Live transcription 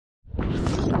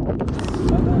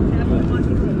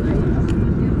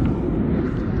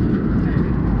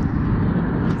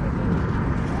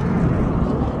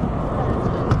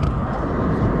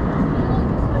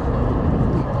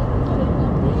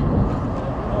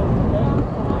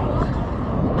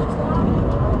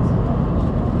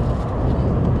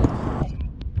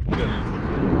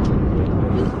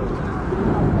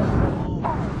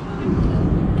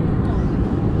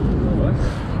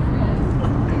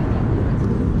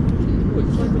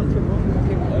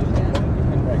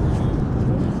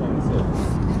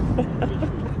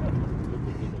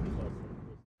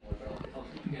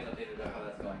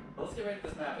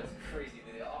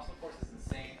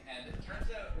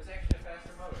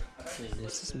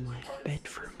This is my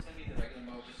bedroom.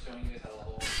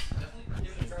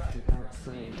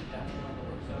 Outside.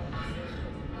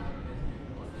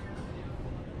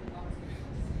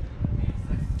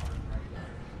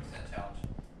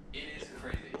 It is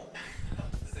crazy, to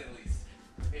say the least.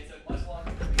 It's a much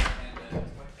longer movie and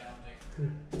it's quite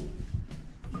challenging.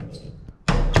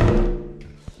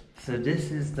 So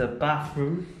this is the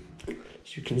bathroom.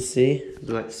 As you can see,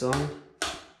 lights on.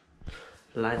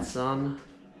 Lights on.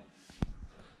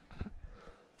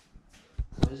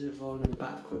 Why is it rolling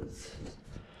backwards?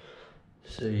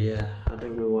 So yeah, I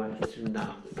don't know why it's in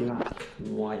that black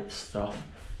and white stuff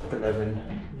glowing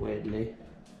weirdly.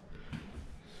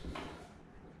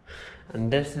 And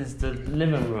this is the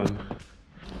living room.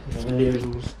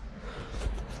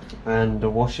 And the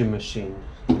washing machine.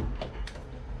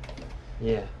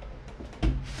 Yeah.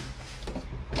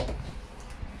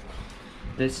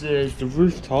 This is the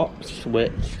rooftops,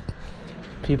 which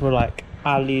people like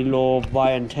Ali Law,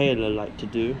 Ryan Taylor like to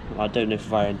do. I don't know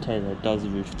if Ryan Taylor does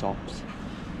rooftops.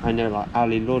 I know like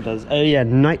Ali Law does. Oh yeah,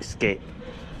 nightscape.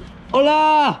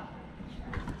 Hola!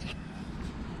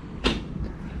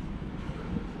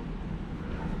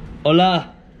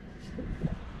 Hola!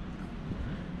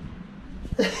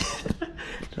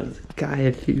 There's a guy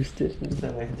a few stations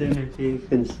away. I don't know if he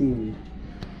can see me.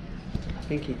 I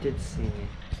think he did see me.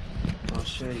 I'll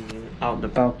show you out the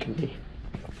balcony.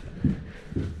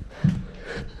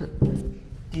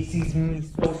 This is me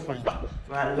girlfriend.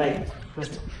 Right,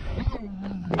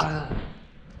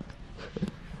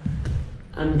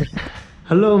 and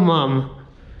hello, Mom.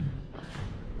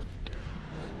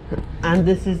 And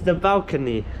this is the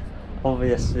balcony,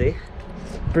 obviously.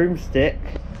 Broomstick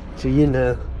to, you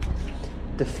know,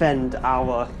 defend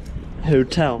our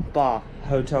hotel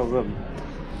room.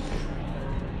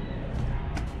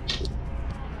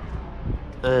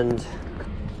 And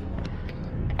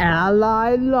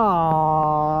Ally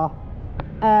Law.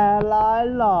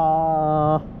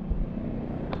 Hola!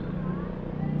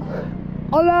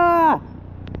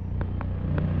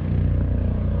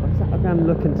 What's that? Okay, I'm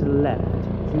looking to the left.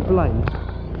 Is he blind?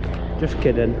 Just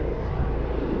kidding.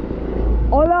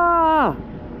 Hola!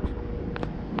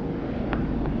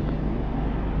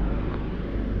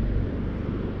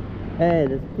 Hey,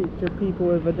 there's picture people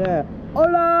over there.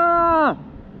 Hola!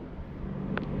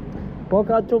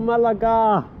 Welcome to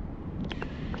Malaga.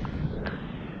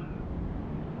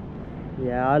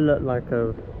 Yeah, I look like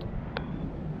a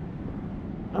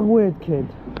weird kid,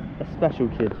 a special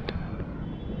kid.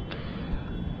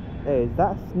 Hey, is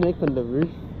that a snake on the roof?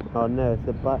 Oh no, it's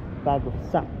a bag of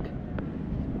sack.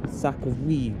 A sack of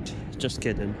weed. Just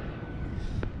kidding.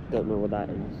 Don't know what that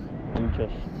is. I'm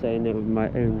just saying it with my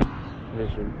own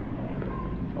vision.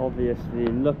 Obviously,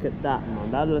 look at that,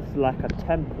 man. That looks like a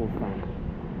temple, fam.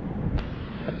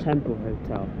 A temple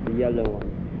hotel, the yellow one.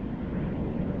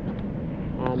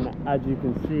 And as you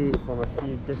can see from a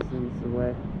few distance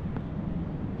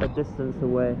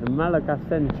away, Malaga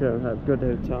Centro, a good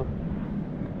hotel.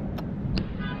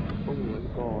 Oh my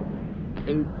god.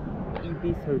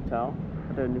 Ibis Hotel.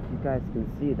 I don't know if you guys can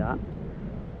see that.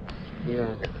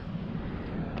 Yeah.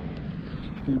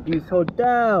 Ibis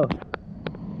Hotel.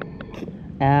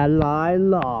 Ally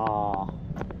Law.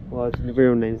 Well, the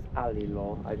real name's Ali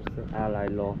Law. I just said Ally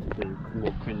Law to be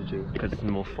more cringy because it's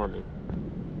more funny.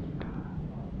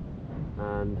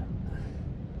 And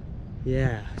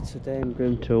yeah, today I'm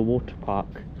going to a water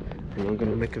park and I'm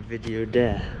going to make a video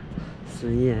there. So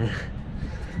yeah.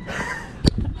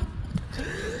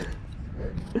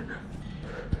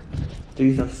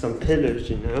 These are some pillows,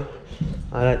 you know.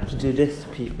 I like to do this to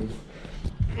people.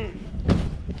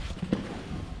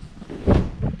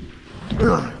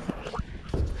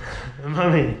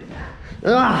 Mummy!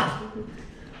 Ah!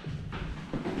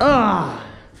 Ah!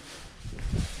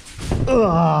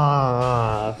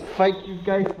 Ah! Thank you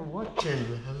guys for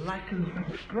watching. Like and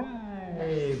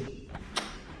subscribe.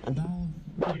 And I'll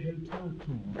hotel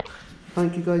tour.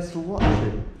 Thank you guys for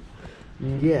watching.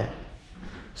 Yeah.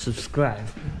 subscribe.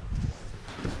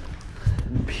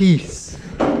 And peace.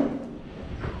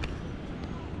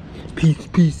 Peace,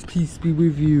 peace, peace be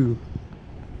with you.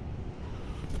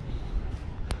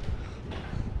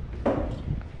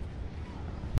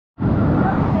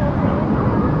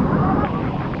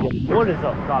 What is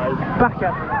up, guys? Back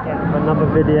at it again for another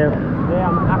video. Today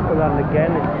I'm at Aqualand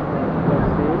again. As you can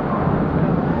see,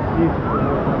 beautiful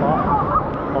waterpark,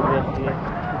 obviously.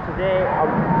 So today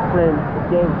I'm playing a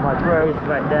game with my bros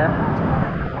right there.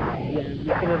 Yeah,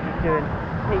 we're gonna be doing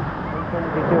a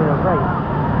race.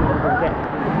 We're gonna get to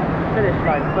the finish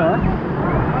line first.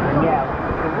 And yeah,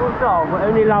 the rules are we're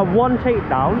only allowed one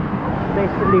takedown.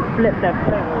 Basically, flip their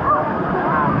float over,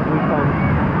 and we can,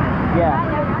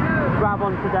 grab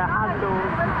onto their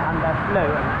handles and their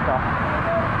float and stuff.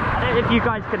 I don't know if you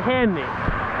guys can hear me.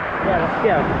 Yeah, let's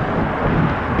go.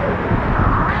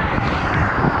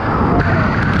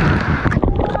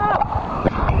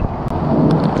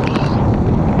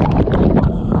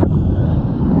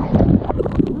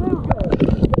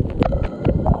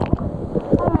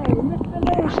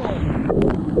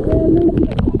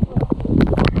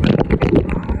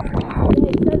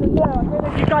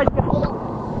 You guys can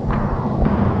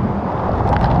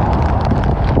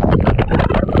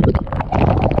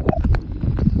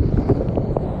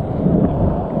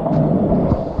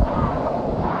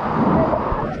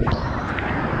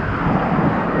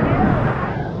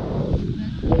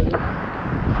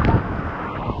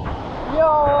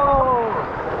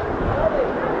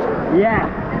yeah.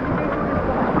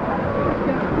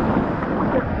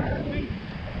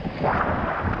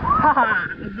 Haha,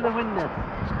 I'm gonna win this.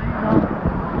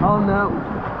 Oh no.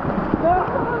 No.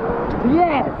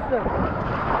 Yes!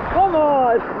 Come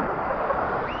on!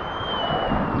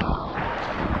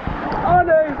 Oh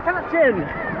no, he's catching!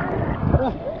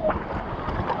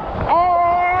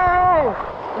 Oh!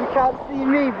 You can't see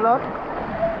me, vlog.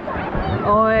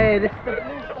 Oh, hey, this is the blue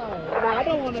side. Nah, I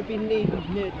don't want to be near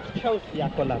this Chelsea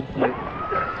Aqualand float.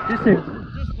 This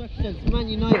represents Man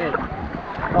United.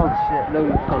 Oh shit,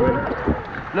 Logan's coming.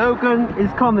 Logan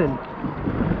is coming.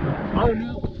 Oh no.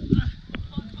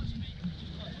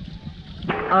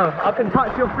 Oh, I can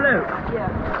touch your float? Yeah.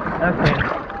 Okay.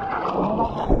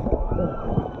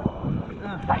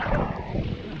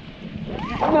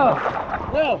 No!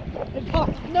 No! It's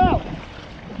no!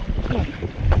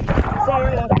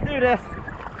 Sorry, let's do this.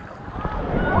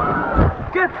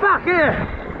 Get back here!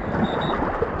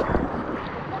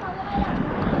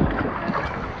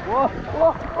 Whoa!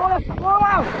 Whoa! Whoa!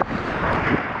 Whoa!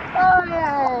 Oh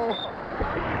yeah!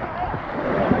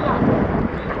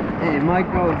 Hey, my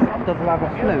girl doesn't have a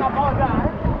float.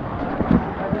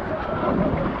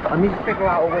 I need to figure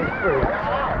out a way through.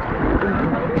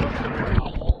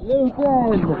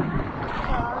 Logan!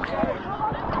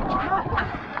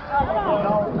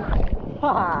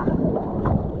 Haha!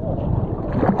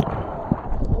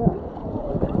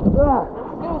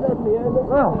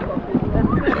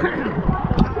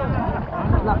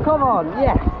 Now come on,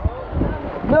 yes!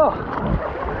 No!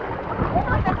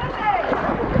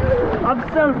 I'm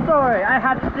so sorry, I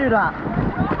had to do that.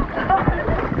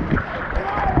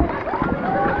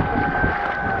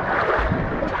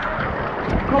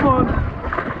 Come on.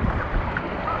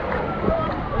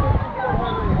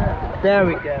 There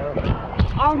we go.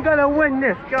 I'm gonna win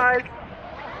this, guys.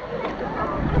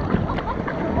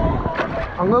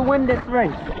 I'm gonna win this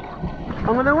race.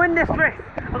 I'm gonna win this race.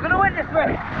 I'm gonna win this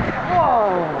race.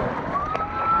 Whoa.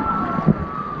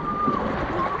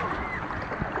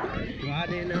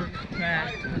 Riding on the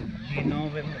track, you know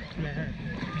it was mad.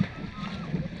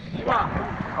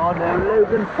 Oh no,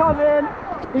 Logan's coming!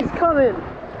 He's coming!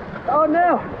 Oh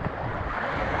no!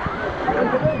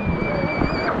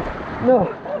 No,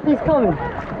 he's coming!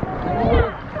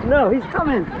 No, he's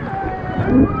coming!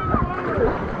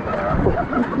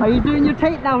 Are you doing your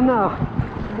takedown now?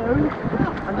 No.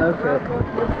 Okay.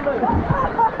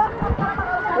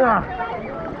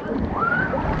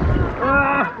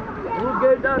 We'll go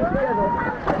down together.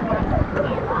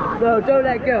 No, don't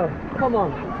let go. Come on.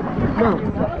 No.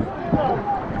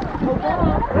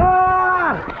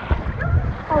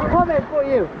 I'm coming for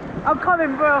you. I'm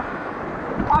coming, bro.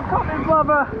 I'm coming,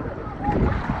 brother.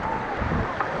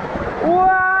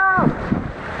 Wow!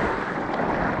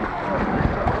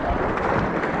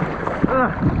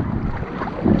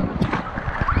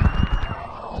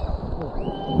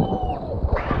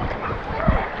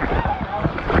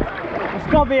 There's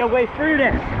got to be a way through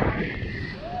this.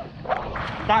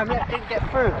 Damn it, I didn't get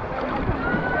through.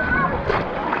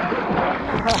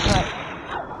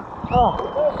 Oh.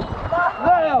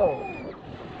 No!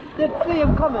 Didn't see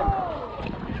him coming.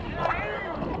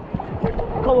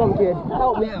 Come on, kid.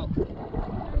 Help me out.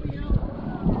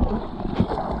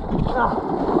 This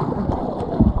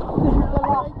is the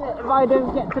last bit. If I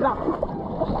don't get to that,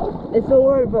 it's all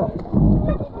over.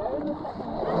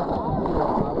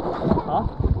 Huh?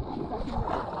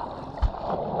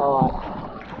 Alright.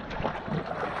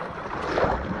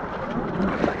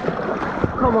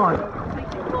 Come on.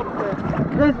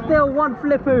 There's still one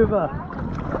flip over.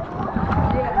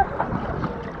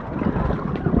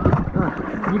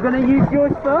 You gonna use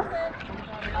yours first?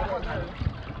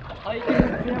 Are you going to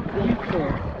use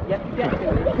yours? You have to get to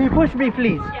it. Can you push me,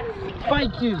 please?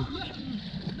 Thank you.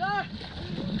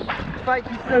 Thank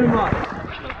you so much.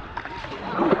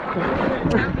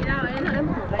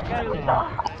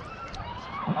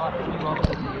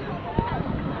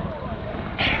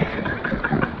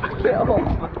 Get off.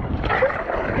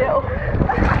 Get off.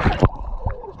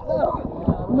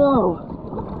 No.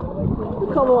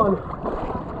 Come on.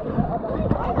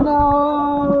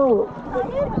 No.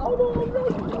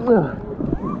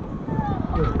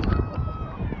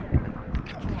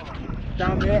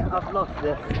 Damn it, I've lost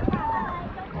this.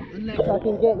 Unless I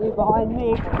can get you behind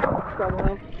me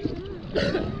somehow.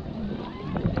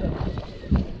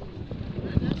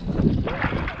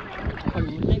 Come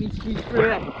on, let me squeeze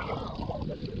through it.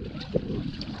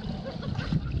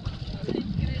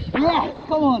 Yes,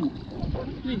 come on.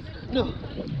 Please, no.